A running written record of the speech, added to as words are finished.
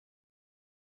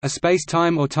A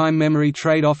space-time or time memory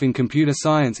trade-off in computer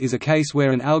science is a case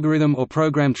where an algorithm or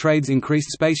program trades increased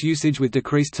space usage with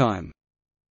decreased time.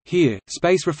 Here,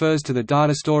 space refers to the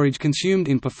data storage consumed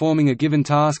in performing a given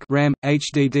task RAM,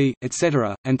 HDD,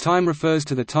 etc., and time refers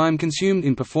to the time consumed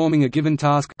in performing a given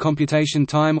task computation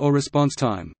time or response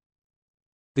time.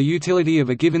 The utility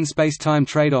of a given space-time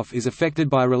trade-off is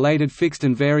affected by related fixed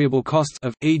and variable costs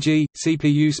of, e.g.,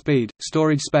 CPU speed,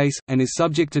 storage space, and is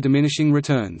subject to diminishing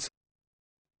returns.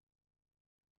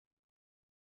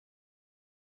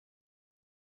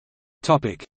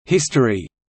 History.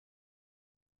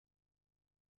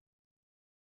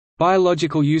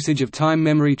 Biological usage of time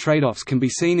memory trade-offs can be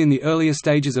seen in the earlier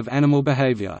stages of animal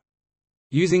behavior.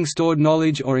 Using stored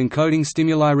knowledge or encoding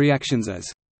stimuli reactions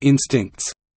as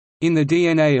instincts in the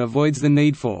DNA avoids the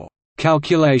need for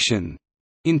calculation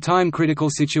in time-critical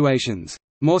situations.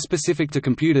 More specific to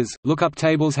computers, lookup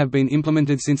tables have been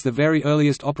implemented since the very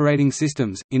earliest operating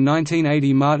systems. In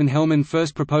 1980, Martin Hellman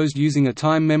first proposed using a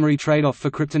time memory trade-off for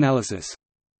cryptanalysis.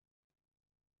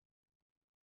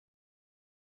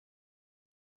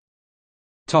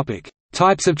 Topic: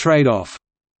 Types of trade-off.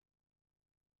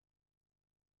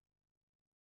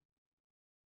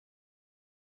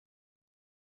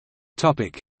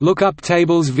 Topic: Lookup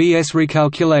tables vs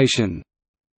recalculation.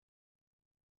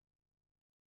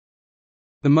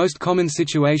 The most common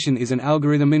situation is an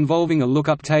algorithm involving a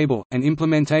lookup table. An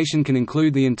implementation can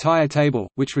include the entire table,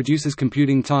 which reduces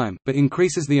computing time, but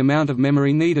increases the amount of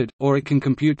memory needed, or it can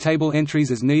compute table entries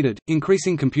as needed,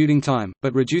 increasing computing time,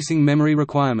 but reducing memory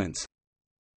requirements.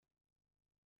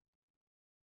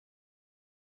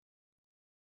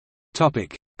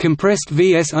 Compressed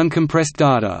vs uncompressed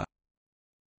data.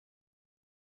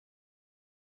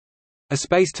 A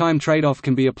space-time trade-off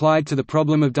can be applied to the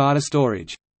problem of data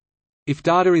storage. If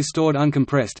data is stored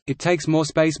uncompressed, it takes more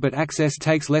space but access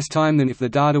takes less time than if the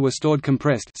data were stored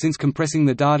compressed, since compressing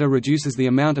the data reduces the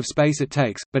amount of space it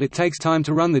takes, but it takes time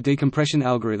to run the decompression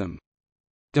algorithm.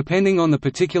 Depending on the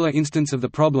particular instance of the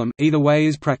problem, either way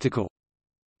is practical.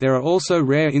 There are also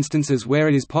rare instances where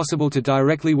it is possible to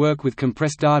directly work with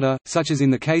compressed data, such as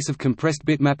in the case of compressed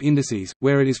bitmap indices,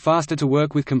 where it is faster to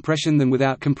work with compression than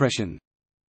without compression.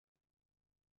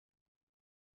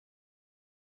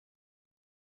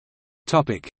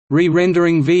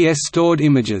 Re-rendering vs stored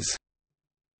images.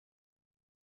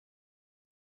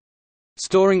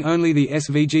 Storing only the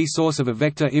SVG source of a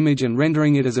vector image and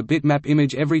rendering it as a bitmap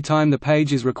image every time the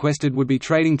page is requested would be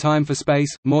trading time for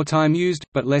space, more time used,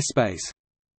 but less space.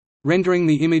 Rendering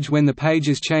the image when the page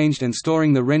is changed and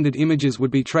storing the rendered images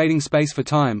would be trading space for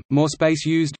time, more space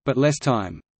used, but less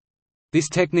time. This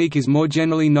technique is more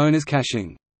generally known as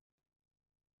caching.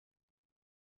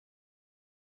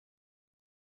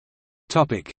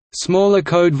 Smaller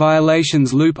code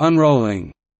violations loop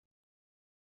unrolling.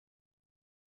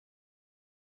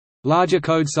 Larger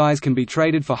code size can be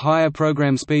traded for higher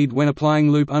program speed when applying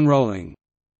loop unrolling.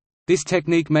 This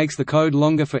technique makes the code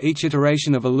longer for each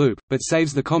iteration of a loop, but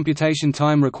saves the computation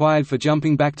time required for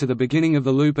jumping back to the beginning of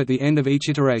the loop at the end of each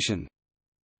iteration.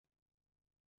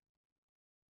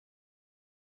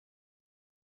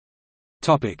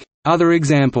 Other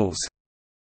examples.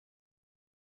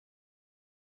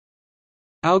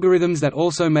 Algorithms that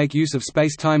also make use of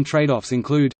space-time trade-offs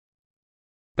include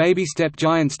baby step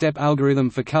giant step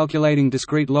algorithm for calculating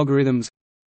discrete logarithms,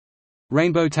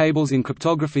 rainbow tables in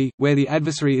cryptography, where the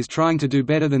adversary is trying to do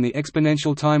better than the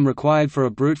exponential time required for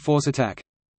a brute force attack.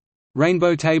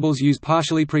 Rainbow tables use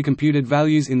partially precomputed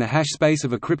values in the hash space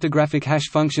of a cryptographic hash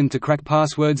function to crack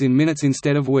passwords in minutes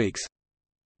instead of weeks.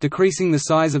 Decreasing the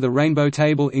size of the rainbow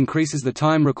table increases the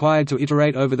time required to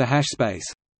iterate over the hash space.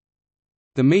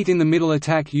 The meet-in-the-middle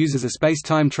attack uses a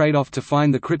space-time trade-off to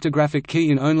find the cryptographic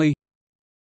key in only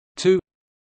 2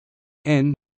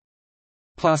 n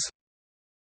plus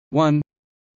 1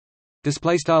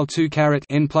 (2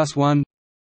 n plus 1)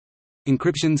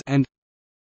 encryptions and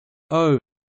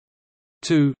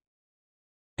 2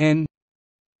 n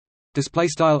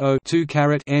 (2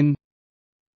 n)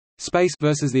 space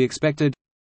versus the expected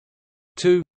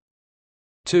 2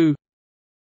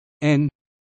 n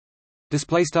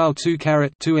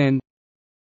 (2 n)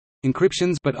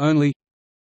 encryptions, but only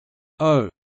 1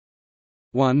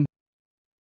 (1)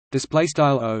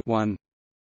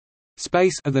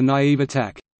 space of the naive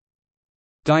attack.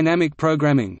 Dynamic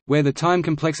programming, where the time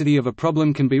complexity of a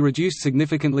problem can be reduced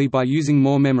significantly by using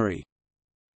more memory.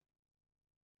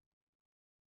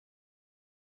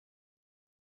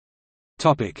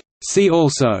 See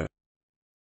also: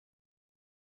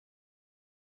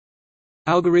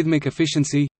 algorithmic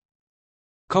efficiency,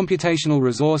 computational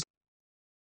resource,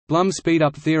 Blum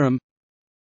speedup theorem,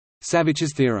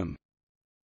 Savage's theorem.